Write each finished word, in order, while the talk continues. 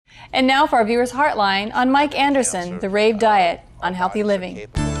And now for our viewers' Heartline on Mike Anderson, the Rave Diet on Healthy Living.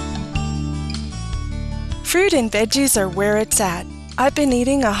 Fruit and veggies are where it's at. I've been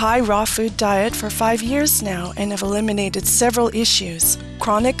eating a high raw food diet for 5 years now and have eliminated several issues.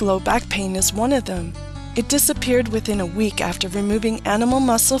 Chronic low back pain is one of them. It disappeared within a week after removing animal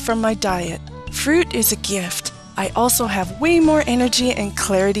muscle from my diet. Fruit is a gift. I also have way more energy and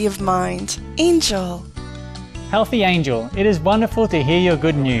clarity of mind. Angel. Healthy Angel, it is wonderful to hear your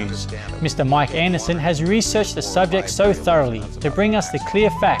good news. Mr. Mike Anderson has researched the subject so thoroughly to bring us the clear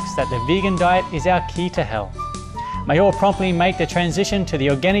facts that the vegan diet is our key to health. May all promptly make the transition to the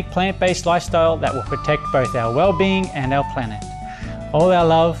organic plant-based lifestyle that will protect both our well-being and our planet. All our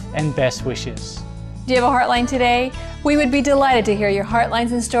love and best wishes. Do you have a Heartline today? We would be delighted to hear your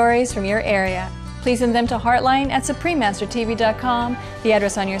Heartlines and stories from your area. Please send them to heartline@suprememastertv.com, the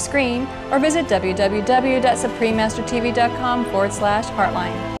address on your screen, or visit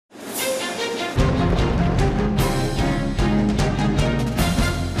www.suprememastertv.com/Heartline.